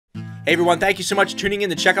Hey everyone, thank you so much for tuning in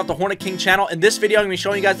to check out the Hornet King channel. In this video, I'm going to be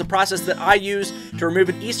showing you guys the process that I use to remove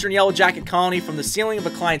an eastern yellow jacket colony from the ceiling of a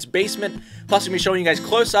client's basement. Plus, I'm going to be showing you guys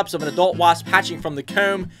close-ups of an adult wasp hatching from the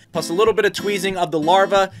comb, plus a little bit of tweezing of the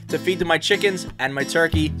larva to feed to my chickens and my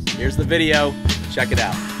turkey. Here's the video. Check it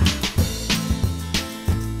out.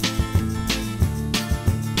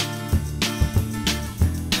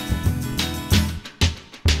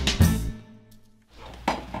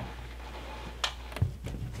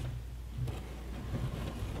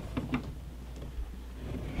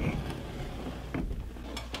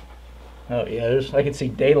 Oh yeah, I can see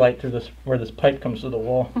daylight through this, where this pipe comes through the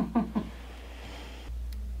wall. You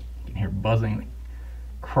can hear buzzing,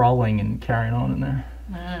 crawling and carrying on in there.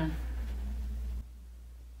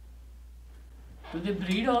 Do they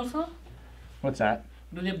breed also? What's that?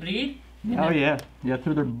 Do they breed? Oh yeah,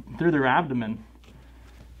 through their abdomen.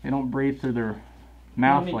 They don't breathe through their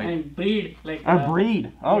mouth. I mean, breed like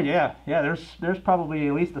breed. Oh yeah, There's probably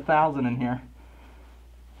at least 1,000 in here.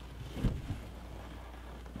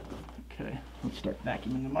 Okay, let's start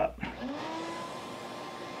vacuuming them up.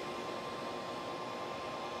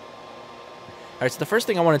 Alright, so the first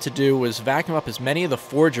thing I wanted to do was vacuum up as many of the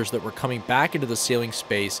foragers that were coming back into the ceiling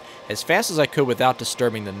space as fast as I could without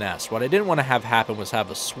disturbing the nest. What I didn't want to have happen was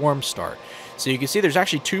have a swarm start. So you can see there's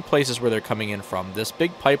actually two places where they're coming in from. This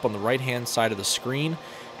big pipe on the right-hand side of the screen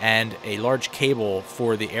and a large cable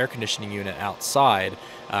for the air conditioning unit outside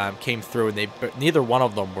came through, and neither one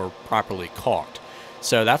of them were properly caulked.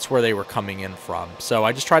 So that's where they were coming in from. So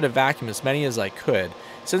I just tried to vacuum as many as I could.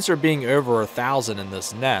 Since there being over 1,000 in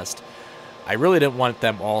this nest, I really didn't want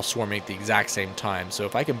them all swarming at the exact same time. So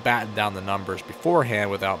if I can batten down the numbers beforehand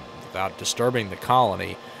without disturbing the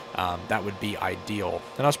colony, that would be ideal.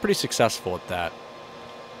 And I was pretty successful at that.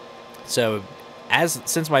 So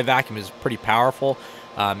since my vacuum is pretty powerful,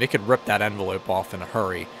 it could rip that envelope off in a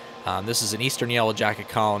hurry. This is an eastern yellow jacket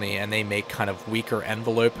colony, and they make kind of weaker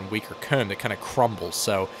envelope and weaker comb that kind of crumbles.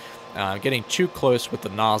 So getting too close with the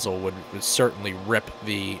nozzle would certainly rip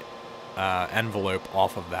the envelope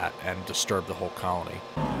off of that and disturb the whole colony.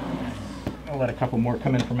 I'll let a couple more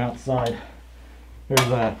come in from outside.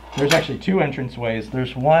 There's actually two entrance ways.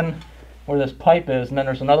 There's one where this pipe is, and then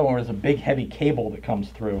there's another one where there's a big heavy cable that comes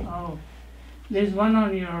through. Oh, there's one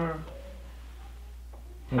on your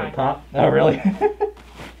top. Oh, really?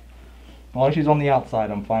 As long as she's on the outside,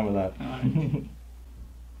 I'm fine with that. Right.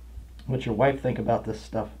 What's your wife think about this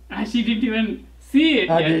stuff? She didn't even see it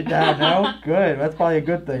yet. No? Good. That's probably a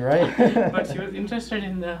good thing, right? But she was interested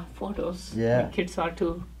in the photos. Yeah. The kids are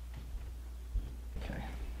too. Okay.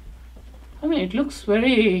 I mean, it looks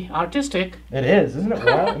very artistic. It is, isn't it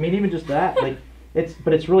wild? I mean, even just that,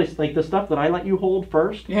 but it's really, like the stuff that I let you hold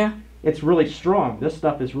first, Yeah. it's really strong. This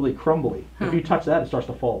stuff is really crumbly. If you touch that, it starts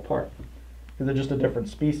to fall apart. Because they're just a different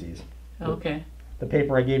species. Okay. The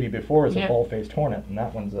paper I gave you before is a Yeah. ball-faced hornet, and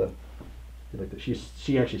that one's a...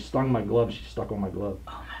 She actually stung my glove. She stuck on my glove.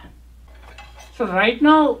 Oh man. So right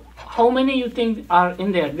now, how many you think are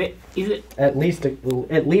in there? Is it At least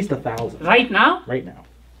 1,000. right now? Right now.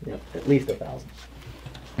 Yep, at least 1,000.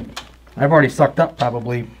 I've already sucked up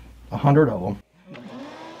probably 100 of them.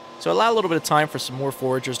 So allow a little bit of time for some more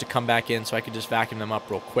foragers to come back in so I can just vacuum them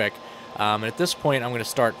up real quick. And at this point, I'm going to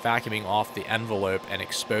start vacuuming off the envelope and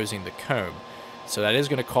exposing the comb. So that is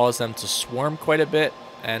going to cause them to swarm quite a bit,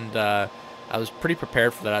 and I was pretty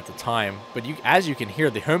prepared for that at the time. But as you can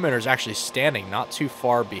hear, the homeowner is actually standing not too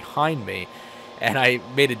far behind me, and I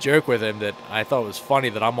made a joke with him that I thought it was funny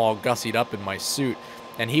that I'm all gussied up in my suit,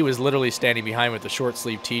 and he was literally standing behind with a short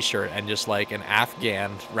sleeve t-shirt and just like an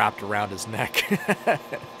Afghan wrapped around his neck.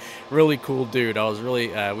 Really cool dude.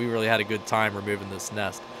 We really had a good time removing this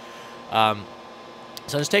nest.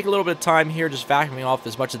 So just take a little bit of time here, just vacuuming off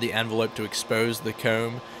as much of the envelope to expose the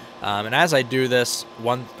comb. And as I do this,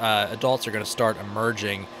 adults are going to start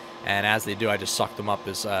emerging, and as they do, I just suck them up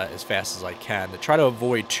as fast as I can to try to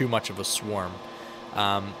avoid too much of a swarm.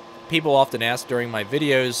 People often ask during my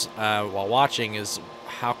videos while watching is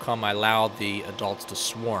how come I allow the adults to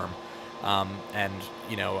swarm, and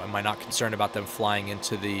am I not concerned about them flying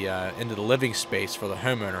into the living space for the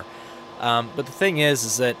homeowner? But the thing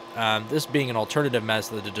is that this being an alternative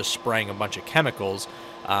method to just spraying a bunch of chemicals,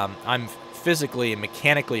 I'm physically and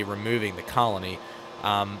mechanically removing the colony.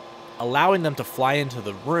 Allowing them to fly into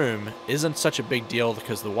the room isn't such a big deal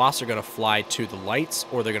because the wasps are going to fly to the lights,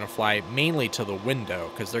 or they're going to fly mainly to the window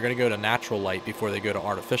because they're going to go to natural light before they go to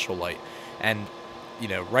artificial light. And,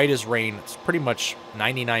 right as rain, it's pretty much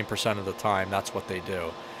 99% of the time that's what they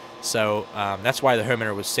do. So that's why the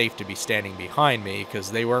homeowner was safe to be standing behind me,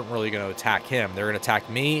 because they weren't really going to attack him. They're going to attack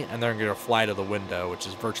me, and they're going to fly to the window, which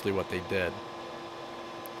is virtually what they did.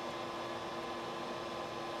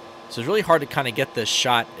 So it's really hard to kind of get this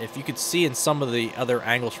shot. If you could see in some of the other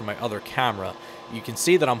angles from my other camera, you can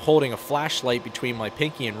see that I'm holding a flashlight between my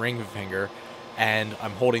pinky and ring finger, and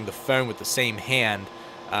I'm holding the phone with the same hand,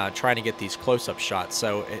 trying to get these close-up shots.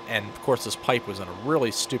 So, and of course this pipe was in a really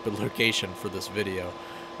stupid location for this video,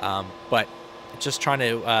 but just trying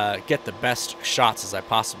to get the best shots as I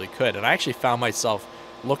possibly could. And I actually found myself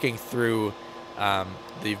looking through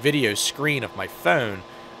the video screen of my phone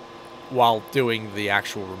while doing the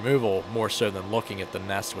actual removal, more so than looking at the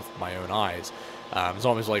nest with my own eyes. It's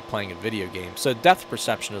almost like playing a video game. So depth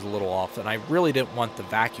perception is a little off, and I really didn't want the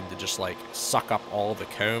vacuum to just like suck up all the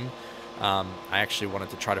comb. I actually wanted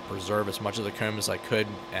to try to preserve as much of the comb as I could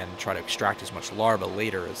and try to extract as much larva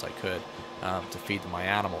later as I could to feed to my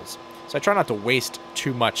animals. So I try not to waste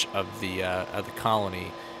too much of the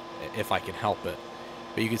colony if I can help it.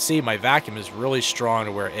 But you can see my vacuum is really strong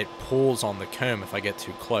to where it pulls on the comb if I get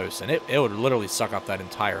too close. And it would literally suck up that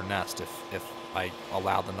entire nest if I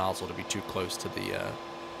allowed the nozzle to be too close to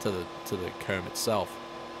the comb itself.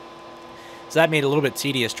 So that made it a little bit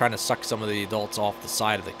tedious trying to suck some of the adults off the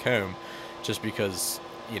side of the comb, just because,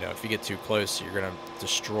 you know, if you get too close, you're going to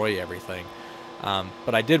destroy everything.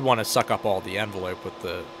 But I did want to suck up all the envelope with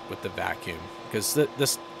the vacuum, because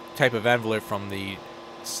this type of envelope from the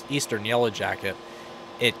Eastern Yellow Jacket,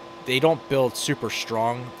 they don't build super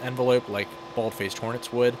strong envelope like bald-faced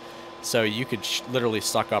hornets would, so you could literally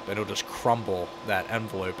suck up and it'll just crumble that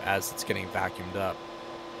envelope as it's getting vacuumed up.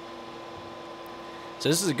 So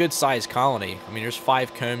this is a good sized colony. I mean, there's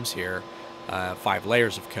 5 combs here, 5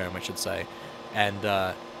 layers of comb, I should say, and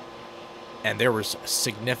there was a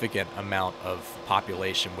significant amount of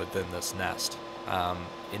population within this nest.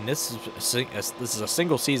 And this is a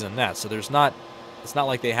single season nest, so it's not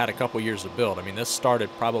like they had a couple years to build. I mean, this started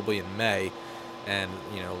probably in May, and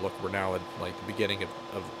you know, look, we're now at like the beginning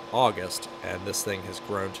of August, and this thing has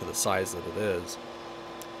grown to the size that it is.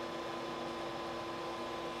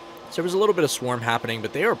 So there was a little bit of swarm happening,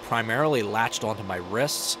 but they were primarily latched onto my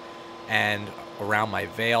wrists and around my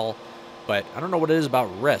veil. But I don't know what it is about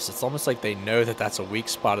wrists. It's almost like they know that that's a weak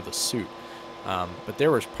spot of the suit. But there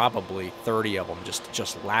was probably 30 of them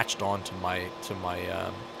just latched onto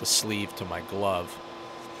the sleeve to my glove.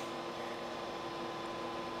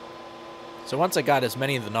 So once I got as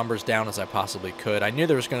many of the numbers down as I possibly could, I knew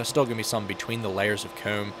there was still going to be some between the layers of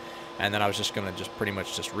comb, and then I was just going to pretty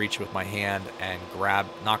much reach with my hand and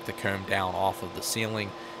knock the comb down off of the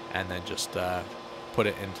ceiling, and then just put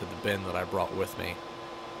it into the bin that I brought with me.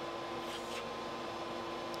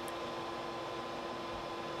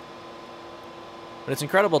 But it's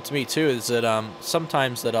incredible to me too is that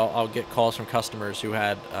sometimes that I'll get calls from customers who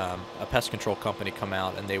had a pest control company come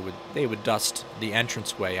out, and they would dust the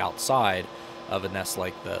entranceway outside of a nest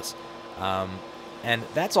like this, and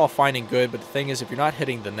that's all fine and good. But the thing is, if you're not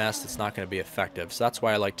hitting the nest, it's not going to be effective. So that's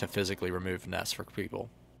why I like to physically remove nests for people.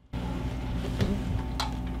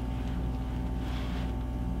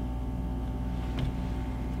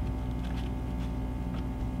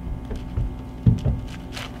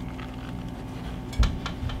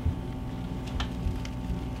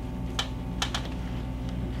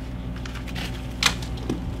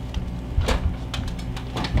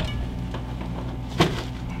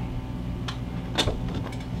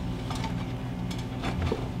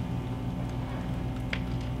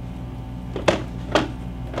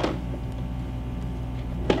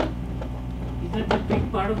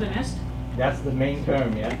 Part of the nest? That's the main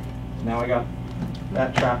comb, yeah. Now I got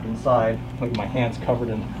that trapped inside. Look, my hand's covered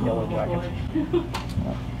in yellow jacket.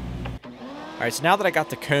 Alright, so now that I got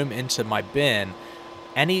the comb into my bin,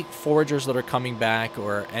 any foragers that are coming back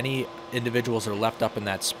or any individuals that are left up in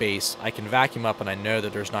that space, I can vacuum up, and I know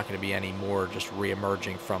that there's not going to be any more just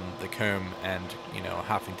re-emerging from the comb, and you know,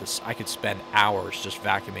 I could spend hours just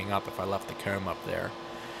vacuuming up if I left the comb up there.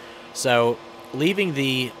 So leaving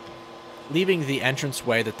the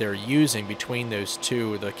entranceway that they're using between those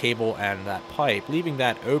two, the cable and that pipe, leaving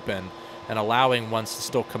that open and allowing ones to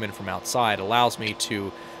still come in from outside allows me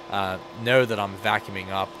to know that I'm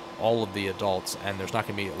vacuuming up all of the adults, and there's not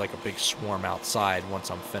going to be like a big swarm outside once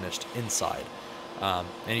I'm finished inside. And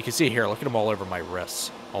you can see here, look at them all over my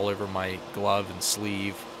wrists, all over my glove and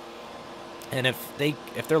sleeve. And if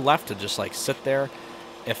they're left to just like sit there,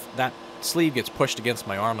 if that sleeve gets pushed against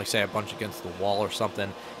my arm, like say I bunch against the wall or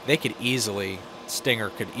something, stinger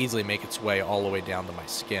could easily make its way all the way down to my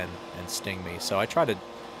skin and sting me. So I try to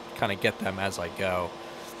kind of get them as I go.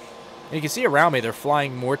 And you can see around me, they're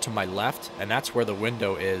flying more to my left, and that's where the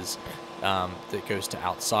window is that goes to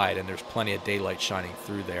outside, and there's plenty of daylight shining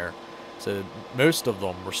through there. So most of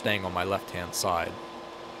them were staying on my left-hand side.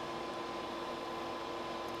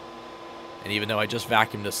 And even though I just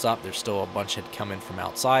vacuumed this up, there's still a bunch had come in from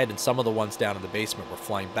outside, and some of the ones down in the basement were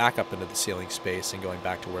flying back up into the ceiling space and going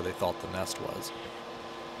back to where they thought the nest was.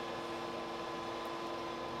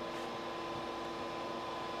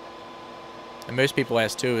 And most people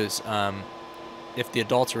ask too is, if the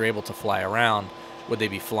adults are able to fly around, would they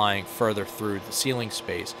be flying further through the ceiling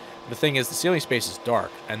space? The thing is, the ceiling space is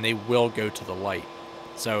dark, and they will go to the light.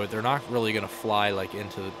 So they're not really going to fly like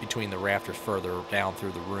between the rafters further down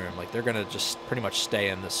through the room. Like, they're going to just pretty much stay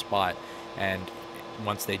in this spot, and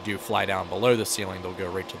once they do fly down below the ceiling, they'll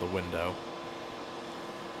go right to the window.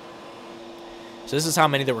 So this is how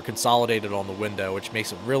many that were consolidated on the window, which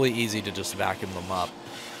makes it really easy to just vacuum them up.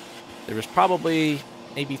 There was probably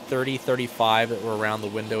maybe 30, 35 that were around the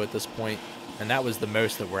window at this point, and that was the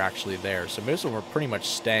most that were actually there. So most of them were pretty much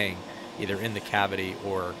staying either in the cavity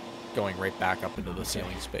or going right back up into the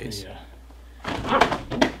ceiling space. Yeah.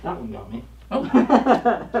 That one got me. Oh.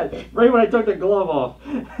 Right when I took the glove off.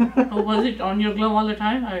 Oh, was it on your glove all the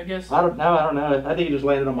time? I guess. I don't know. I think it just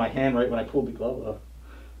landed on my hand right when I pulled the glove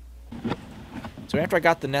off. So after I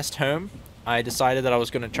got the nest home, I decided that I was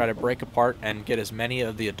going to try to break apart and get as many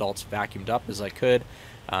of the adults vacuumed up as I could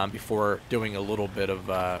before doing a little bit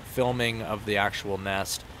of filming of the actual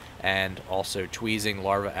nest and also tweezing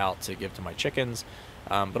larvae out to give to my chickens.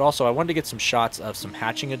 But also I wanted to get some shots of some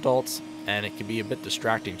hatching adults, and it can be a bit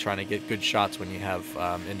distracting trying to get good shots when you have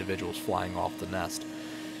individuals flying off the nest.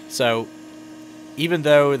 So even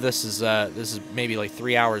though this is maybe like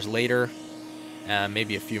 3 hours later,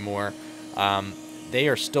 maybe a few more, they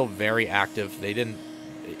are still very active. They didn't,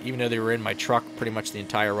 even though they were in my truck pretty much the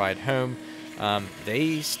entire ride home,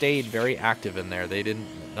 they stayed very active in there.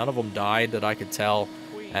 None of them died that I could tell,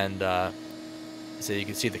 and so you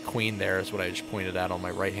can see the queen there is what I just pointed out on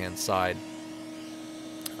my right-hand side.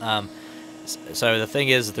 So the thing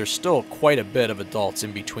is that there's still quite a bit of adults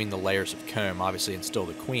in between the layers of comb, obviously, and still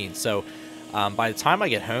the queen. So by the time I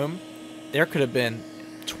get home, there could have been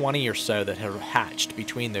 20 or so that have hatched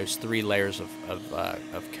between those 3 layers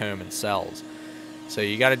of comb and cells. So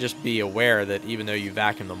you got to just be aware that even though you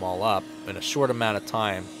vacuum them all up, in a short amount of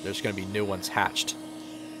time, there's going to be new ones hatched.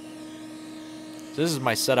 So this is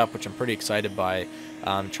my setup, which I'm pretty excited by,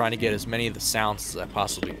 trying to get as many of the sounds as I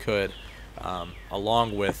possibly could,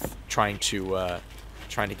 along with trying to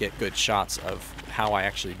get good shots of how I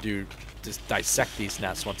actually do just dissect these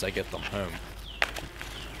nests once I get them home.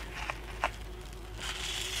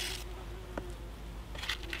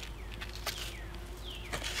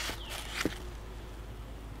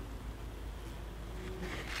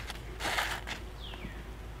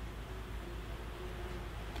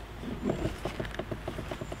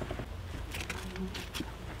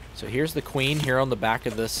 So here's the queen here on the back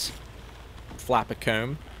of this flap of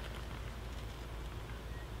comb.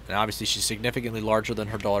 And obviously she's significantly larger than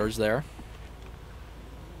her daughters there.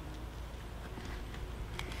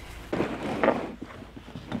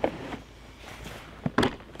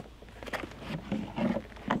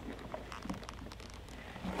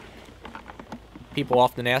 People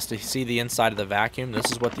often ask to see the inside of the vacuum.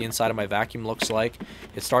 This is what the inside of my vacuum looks like.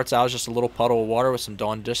 It starts out as just a little puddle of water with some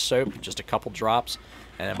Dawn dish soap, just a couple drops.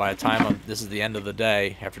 And then by the time this is the end of the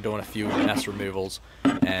day, after doing a few nest removals,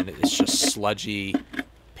 and it's just sludgy,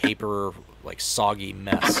 paper, like soggy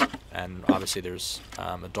mess. And obviously there's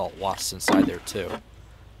adult wasps inside there too.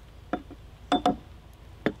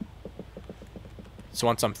 So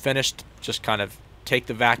once I'm finished, just kind of take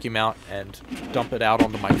the vacuum out and dump it out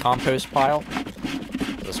onto my compost pile.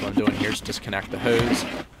 This one I'm doing here is disconnect the hose.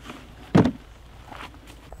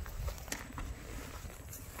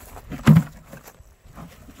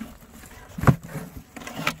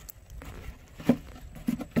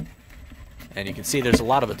 And you can see there's a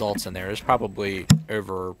lot of adults in there. There's probably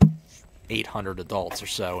over 800 adults or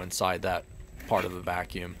so inside that part of the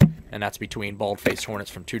vacuum. And that's between bald-faced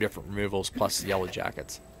hornets from 2 different removals plus yellow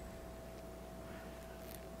jackets.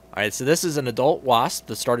 Alright, so this is an adult wasp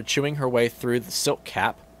that started chewing her way through the silk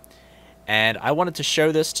cap. And I wanted to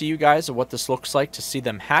show this to you guys of what this looks like to see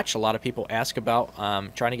them hatch. A lot of people ask about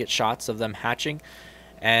trying to get shots of them hatching.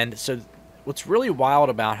 And so what's really wild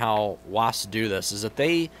about how wasps do this is that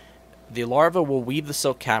the larvae will weave the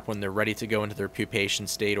silk cap when they're ready to go into their pupation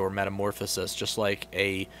state or metamorphosis, just like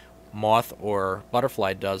a moth or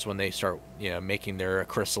butterfly does when they start, making their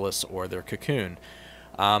chrysalis or their cocoon.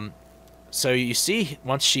 So you see,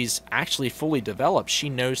 once she's actually fully developed, she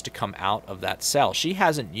knows to come out of that cell. She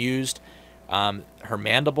hasn't used her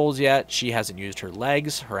mandibles yet. She hasn't used her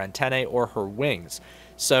legs, her antennae, or her wings.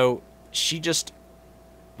 So she just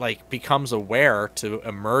becomes aware to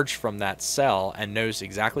emerge from that cell and knows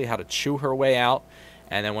exactly how to chew her way out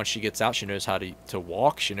And then once she gets out, she knows how to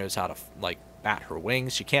walk. She knows how to, like, bat her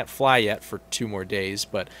wings. She can't fly yet for 2 more days,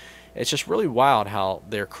 but it's just really wild how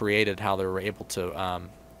they're created, how they're able to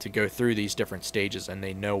go through these different stages, and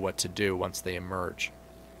they know what to do once they emerge,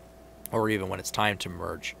 or even when it's time to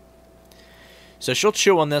merge. So she'll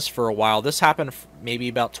chew on this for a while. This happened maybe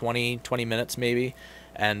about 20 minutes maybe,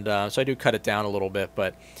 and so I do cut it down a little bit,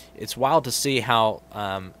 but it's wild to see how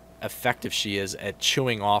effective she is at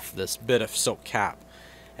chewing off this bit of silk cap.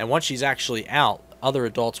 And once she's actually out, other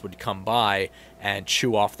adults would come by and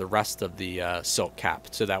chew off the rest of the silk cap,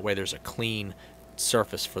 so that way there's a clean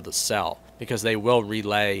surface for the cell, because they will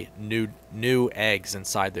relay new eggs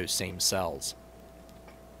inside those same cells.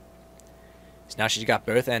 So now she's got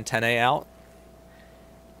both antennae out,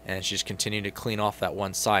 and she's continuing to clean off that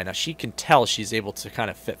one side. Now she can tell she's able to kind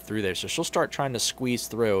of fit through there, so she'll start trying to squeeze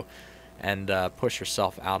through and push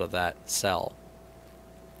herself out of that cell.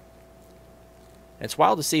 It's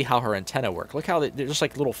wild to see how her antennae work. Look how they're just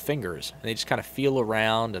like little fingers, and they just kind of feel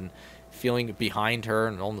around and feeling behind her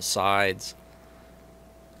and on the sides.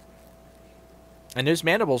 And those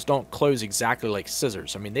mandibles don't close exactly like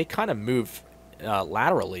scissors. I mean, they kind of move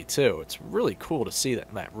laterally too. It's really cool to see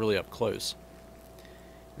that really up close.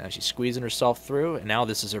 Now she's squeezing herself through, and now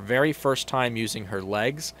this is her very first time using her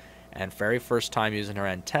legs, and very first time using her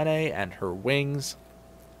antennae and her wings.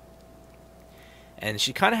 And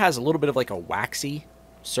she kind of has a little bit of like a waxy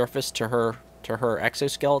surface to her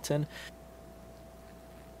exoskeleton.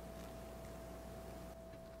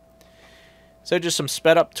 So just some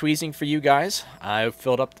sped up tweezing for you guys. I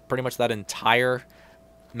filled up pretty much that entire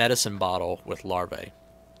medicine bottle with larvae.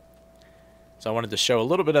 So I wanted to show a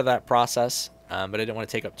little bit of that process, but I didn't want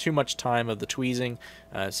to take up too much time of the tweezing,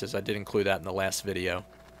 since I did include that in the last video.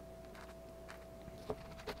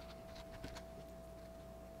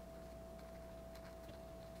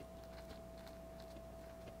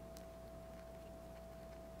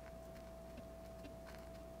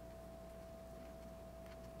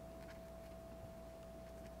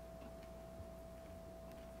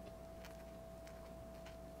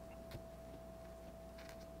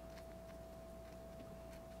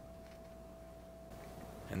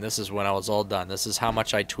 And this is when I was all done. This is how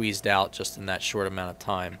much I tweezed out just in that short amount of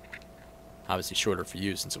time. Obviously shorter for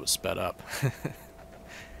you since it was sped up.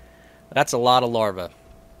 That's a lot of larvae.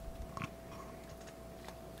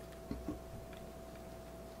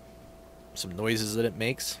 Some noises that it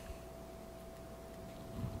makes.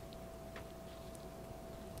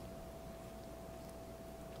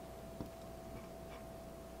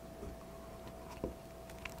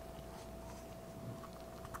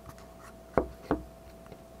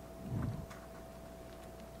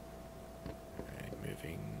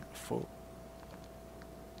 Full.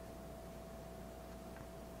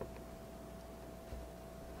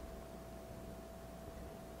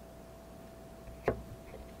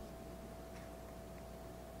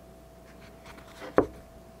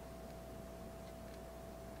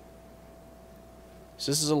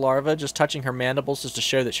 So this is a larva just touching her mandibles, just to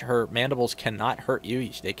show that her mandibles cannot hurt you.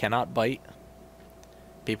 They cannot bite.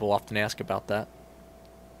 People often ask about that.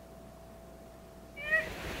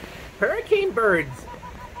 Hurricane birds.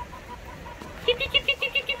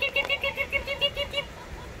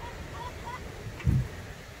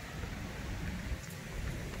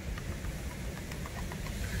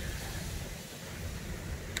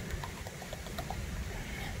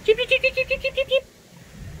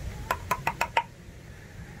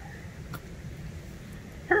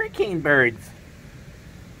 Hurricane birds.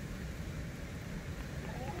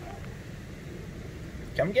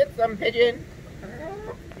 Come get some, pigeon.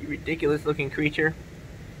 You ridiculous looking creature.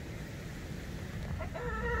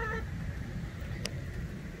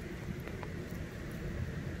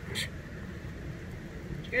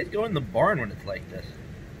 You guys go in the barn when it's like this.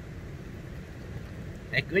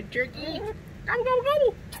 That good turkey? Gobble, gobble,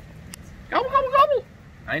 gobble. Gobble, gobble, gobble.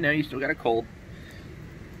 I know, you still got a cold.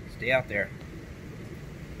 Stay out there.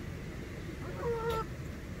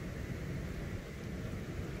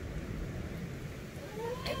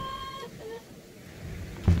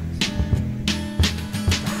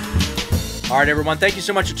 Alright everyone, thank you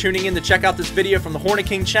so much for tuning in to check out this video from the Hornet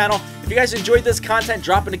King channel. If you guys enjoyed this content,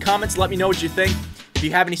 drop in the comments, let me know what you think. If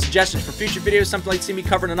you have any suggestions for future videos, something like to see me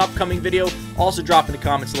cover in an upcoming video, also drop in the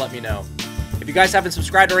comments and let me know. If you guys haven't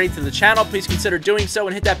subscribed already to the channel, please consider doing so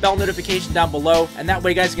and hit that bell notification down below, and that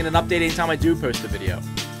way you guys get an update anytime I do post a video.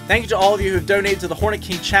 Thank you to all of you who have donated to the Hornet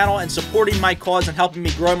King channel and supporting my cause and helping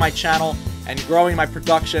me grow my channel and growing my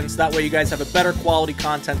productions. That way you guys have a better quality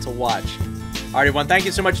content to watch. Alright everyone, thank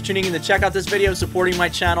you so much for tuning in to check out this video, supporting my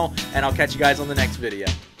channel, and I'll catch you guys on the next video.